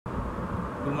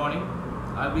Good morning.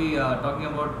 I'll be talking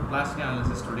about plastic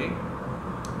analysis today.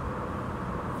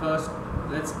 First,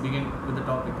 let's begin with the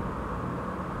topic.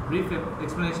 Brief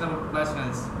explanation about plastic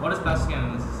analysis. What is plastic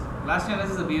analysis? Plastic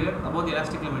analysis is a behavior about the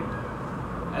elastic limit.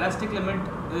 Elastic limit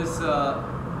is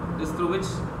through which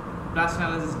plastic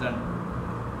analysis is done.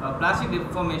 Plastic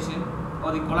deformation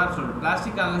or the collapse load.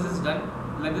 Plastic analysis is done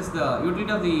like this. The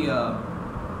utility of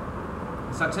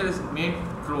the structure is made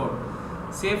throughout.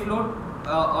 Safe load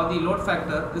or the load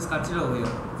factor is considered over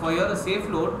here. For here, the safe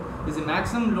load is the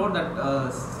maximum load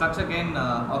that structure can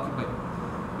occupy.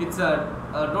 It's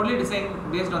totally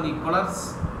designed based on the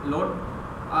collapse load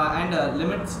and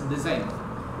limits design.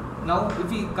 Now, if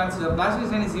we consider plastic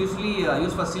design is usually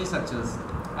used for steel structures.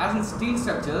 As in steel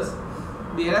structures,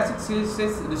 the elastic steel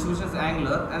stress distribution is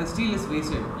angular and the steel is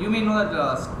wasted. You may know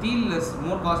that steel is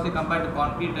more costly compared to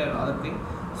concrete and other thing.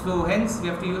 So hence we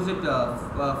have to use it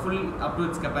fully up to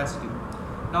its capacity.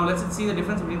 Now let's see the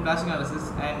difference between plastic analysis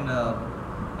and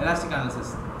elastic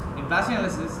analysis. In plastic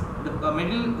analysis, the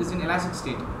material is in elastic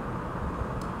state.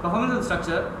 Performance of the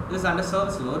structure is under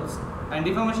surface loads and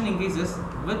deformation increases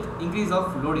with increase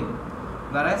of loading.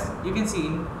 Whereas you can see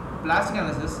in plastic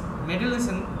analysis, material is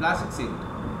in plastic state.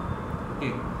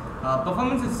 Okay.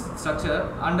 Performance is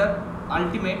structure under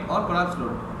ultimate or collapse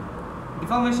load.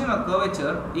 Deformation or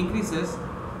curvature increases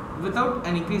without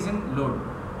an increase in load.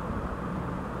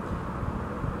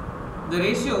 The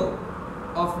ratio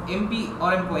of MP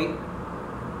or MY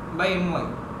by MY,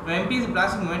 where MP is the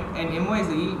plastic moment and MY is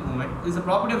the yield moment, is a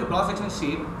property of the cross-sectional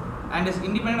shape and is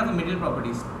independent of the material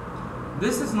properties.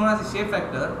 This is known as the shape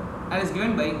factor and is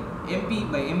given by MP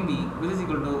by MB, which is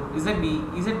equal to ZB,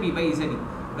 ZP by ZE,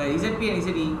 where ZP and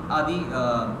ZE are the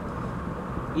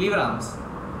lever arms.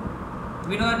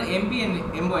 We know that MP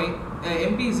and MY,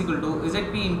 MP is equal to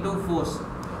ZP into force.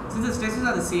 Since the stresses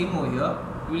are the same over here,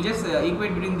 we will just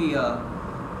equate between the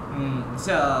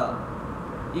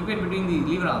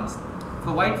lever arms.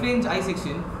 For wide flange I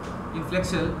section in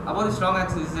flexure above the strong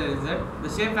axis Z, the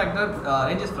shape factor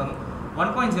ranges from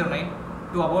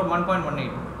 1.09 to about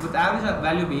 1.18, with average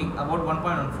value being about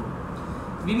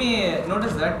 1.14. We may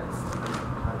notice that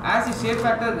as the shape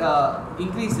factor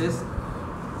increases,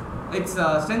 its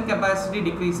strength capacity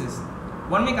decreases.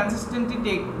 One may consistently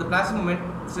take the plastic moment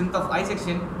strength of I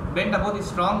section bent above the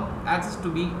strong axis to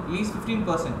be at least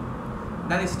 15%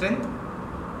 than the strength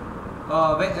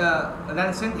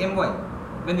MY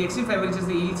when the extreme fiber reaches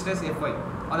the yield stress Fy.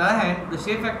 On the other hand, the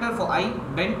shape factor for I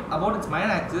bent about its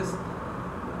minor axis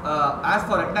as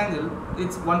for rectangle,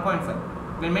 it's 1.5.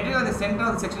 When material at the center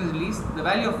of the section is released, the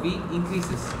value of V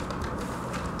increases.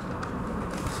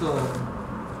 So,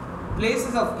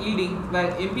 places of yielding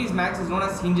where MP's max is known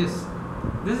as hinges.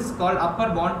 This is called upper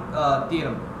bond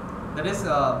theorem. That is,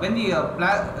 when the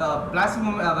plastic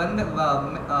moment, when the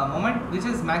moment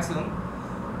reaches maximum,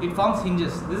 it forms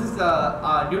hinges. This is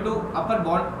due to upper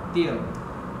bond theorem.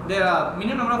 There are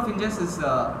minimum number of hinges is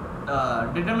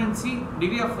determinacy,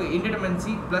 degree of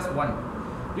indeterminacy plus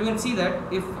 1. You can see that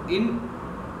if in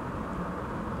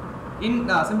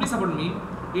simply support mean,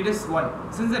 it is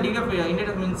 1. Since the degree of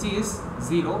indeterminacy is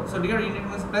 0, so degree of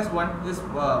indeterminacy plus 1 is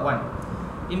 1.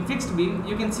 In fixed beam,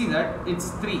 you can see that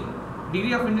it's 3.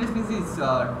 Degree of indeterminacy is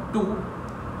 2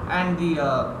 and the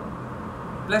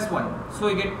plus 1, so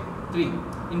you get 3.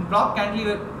 In prop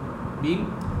cantilever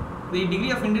beam, the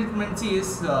degree of indeterminacy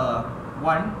is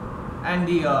 1 and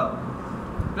the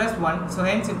plus 1, so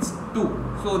hence it's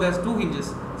 2. So there's 2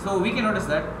 hinges. So we can notice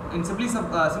that in simply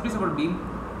support beam,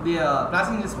 the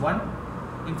plastic hinge is 1.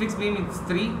 In fixed beam it's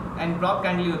 3 and prop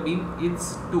cantilever beam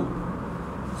it's 2.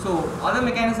 So other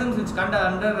mechanisms which come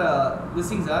under these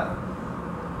things are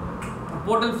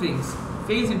portal frames.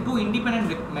 Fails in 2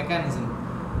 independent mechanisms.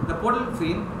 The portal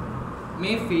frame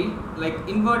may fail like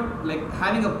invert, like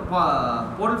having a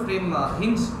portal frame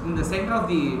hinge in the center of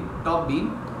the top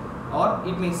beam, or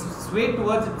it may sway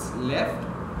towards its left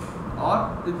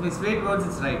or it may sway towards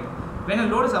its right. When a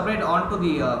load is applied onto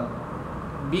the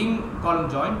beam column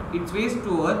joint, it sways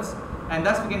towards, and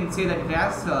thus we can say that it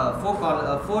has four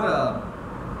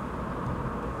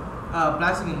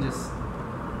plastic hinges.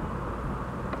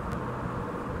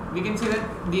 We can say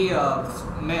that the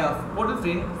portal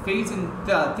frame fails in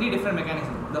 3 different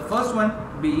mechanisms. The first one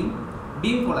being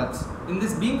beam collapse. In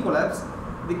this beam collapse,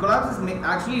 the collapse is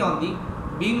actually on the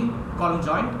beam column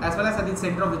joint as well as at the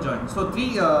center of the joint. So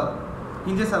 3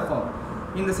 hinges are formed.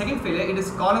 In the second failure, it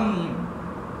is column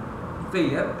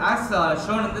failure as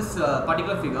shown in this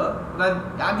particular figure, where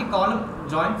at the column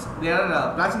joints there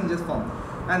are plastic hinges formed.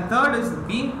 And third is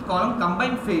beam column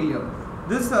combined failure.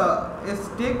 This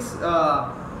takes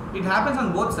it happens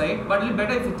on both sides, but it will be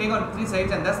better if you take on 3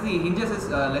 sides, and thus the hinges is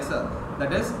lesser.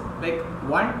 That is like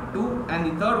 1, 2, and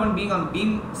the third one being on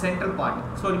beam central part.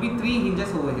 So it will be 3 hinges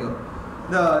over here.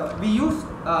 We use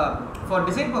for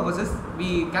design purposes,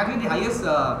 we calculate the highest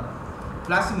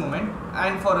plastic moment,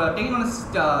 and for taking on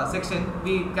a section,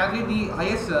 we calculate the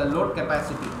highest load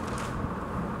capacity.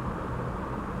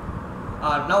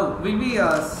 Now we'll be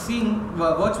seeing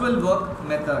virtual work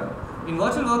method. In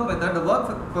virtual work method, the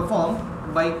work performed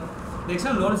by the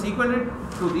external load is equivalent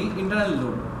to the internal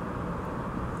load.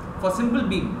 For simple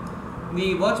beam,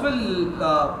 the virtual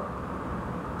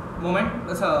moment,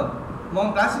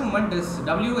 plastic moment is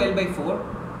WL by 4,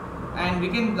 and we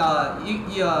can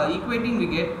equating we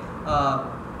get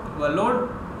load,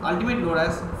 ultimate load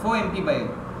as 4 MT by L.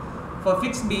 For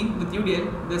fixed beam with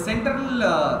UDL, the central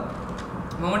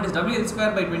moment is WL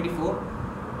square by 24,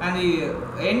 and the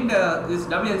end is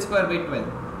WL square by 12.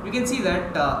 You can see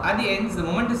that at the ends the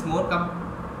moment is more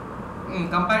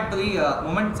compared to the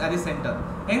moments at the center.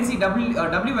 Hence the W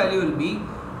value will be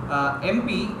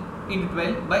MP into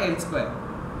 12 by L square.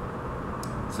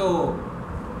 So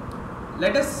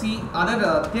let us see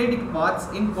other theoretic parts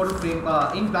in photo frame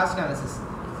in plastic analysis.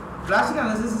 Plastic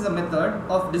analysis is a method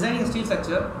of designing a steel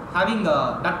structure having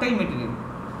ductile material.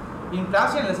 In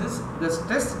plastic analysis, the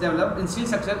stress developed in steel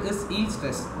structure is yield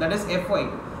stress, that is Fy.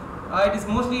 It is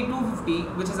mostly 250,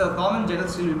 which is a common general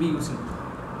steel will be using.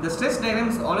 The stress diagram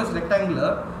is always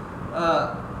rectangular,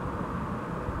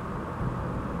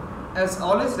 as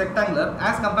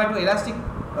compared to elastic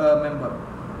member.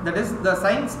 That is, the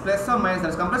signs plus or minus, that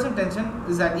is compression tension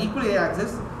is at equal A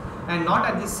axis and not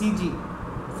at the CG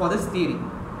for this theory.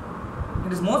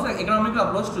 It is most economical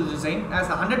approach to design as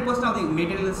 100% of the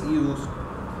material is used.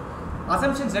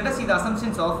 Assumptions. Let us see the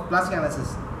assumptions of plastic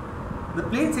analysis. The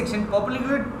plane section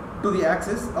perpendicular to the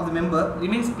axis of the member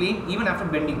remains plane even after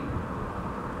bending.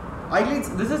 Ideally,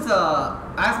 this is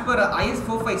as per IS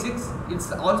 456.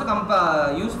 It's also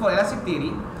used for elastic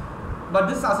theory, but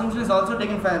this assumption is also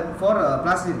taken for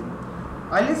plastic.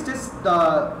 Ideally, stress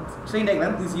strain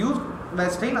diagram is used where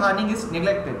strain hardening is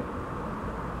neglected.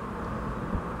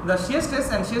 The shear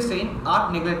stress and shear strain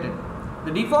are neglected.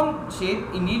 The deformed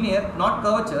shape in linear, not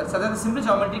curvature, so that the simple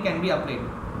geometry can be applied.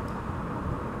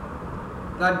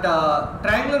 That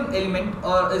triangular element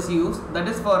is used, that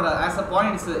is for as a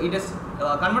point, it is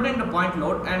converted into point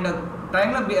load, and a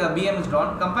triangular BM is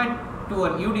drawn compared to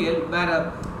an UDL where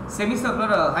a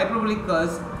semicircular hyperbolic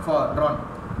curve for drawn.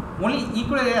 Only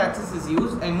equal area axis is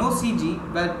used and no CG,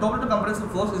 where total to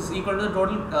compressive force is equal to the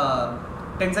total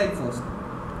tensile force.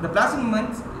 The plastic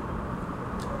moments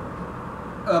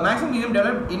maximum medium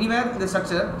developed anywhere in the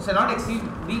structure shall not exceed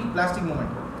the plastic moment.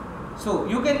 So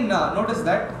you can notice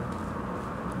that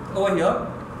over here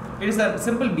it is a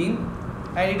simple beam,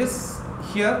 and it is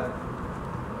here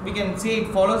we can say it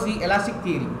follows the elastic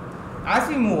theory. As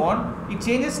we move on, it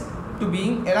changes to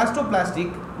being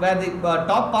elastoplastic, where the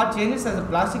top part changes as a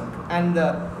plastic and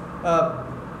the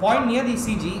point near the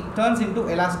CG turns into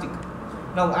elastic.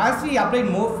 Now as we apply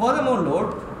furthermore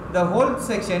load, the whole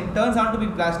section turns out to be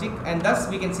plastic, and thus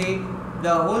we can say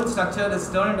the whole structure is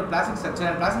turned into plastic structure,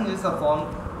 and plastic hinges are formed,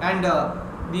 and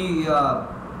the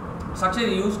structure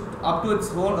is used up to its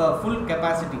whole full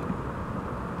capacity.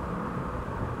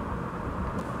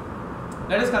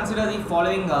 Let us consider the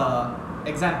following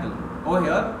example. Over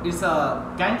here it's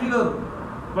a cantilever,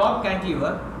 prop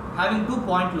cantilever having 2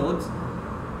 point loads,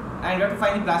 and you have to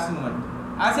find the plastic moment.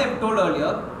 As I have told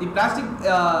earlier, the plastic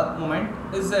moment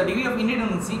is the degree of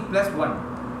indeterminacy plus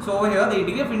 1. So over here the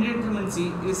degree of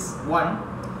indeterminacy is 1,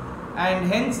 and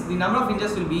hence the number of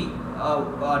hinges will be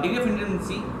degree of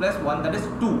indeterminacy plus 1, that is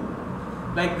 2.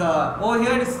 Like over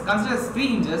here it is considered as 3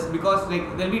 hinges because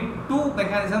like there will be 2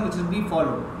 mechanisms which will be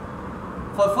followed.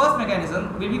 For first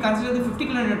mechanism, we will consider the 50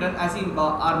 kN as in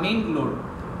our main load.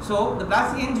 So the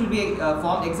plastic hinge will be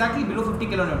formed exactly below 50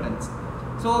 kN.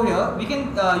 So here we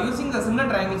can using the similar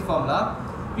triangles formula,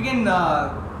 we can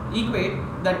equate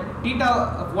that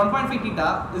theta 1.5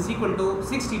 theta is equal to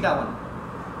 6 theta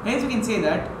 1. Hence we can say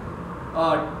that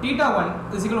theta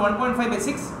 1 is equal to 1.5 by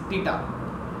 6 theta.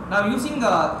 Now using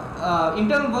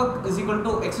internal work is equal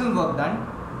to external work done,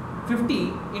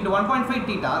 50 into 1.5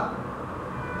 theta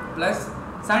plus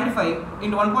 75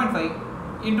 into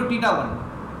 1.5 into theta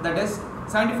 1, that is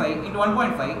 75 into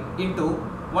 1.5 into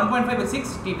 1.5 by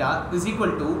 6 theta is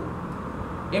equal to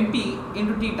MP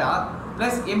into theta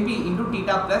plus MP into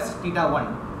theta plus theta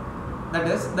 1, that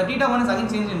is the theta 1 is again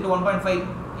changed into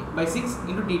 1.5 by 6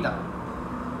 into theta.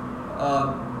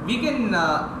 We can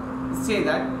say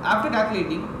that after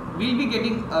calculating we will be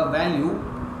getting a value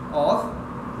of,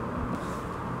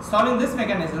 solving this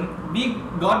mechanism, we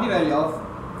got the value of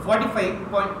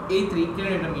 45.83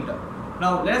 kilonewton meter.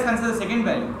 Now let us consider the second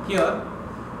value. Here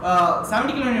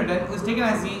 70 kilonewton is taken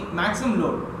as the maximum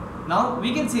load. Now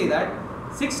we can say that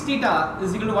 6 theta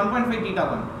is equal to 1.5 theta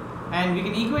 1, and we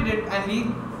can equate it, and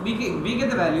we get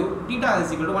the value theta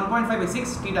is equal to 1.5 by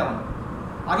 6 theta 1.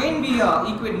 Again we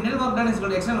equate internal work done is equal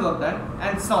to external work done,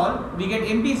 and solve, we get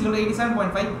MP is equal to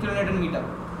 87.5 kilonewton meter.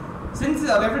 Since we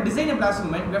have to design a plastic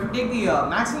moment, we have to take the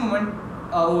maximum moment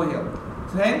over here.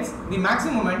 So hence the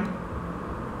maximum moment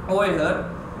over here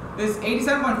is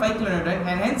 87.5 kilonewton,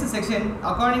 and hence the section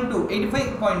according to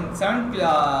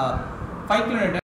 85.75 kilonewton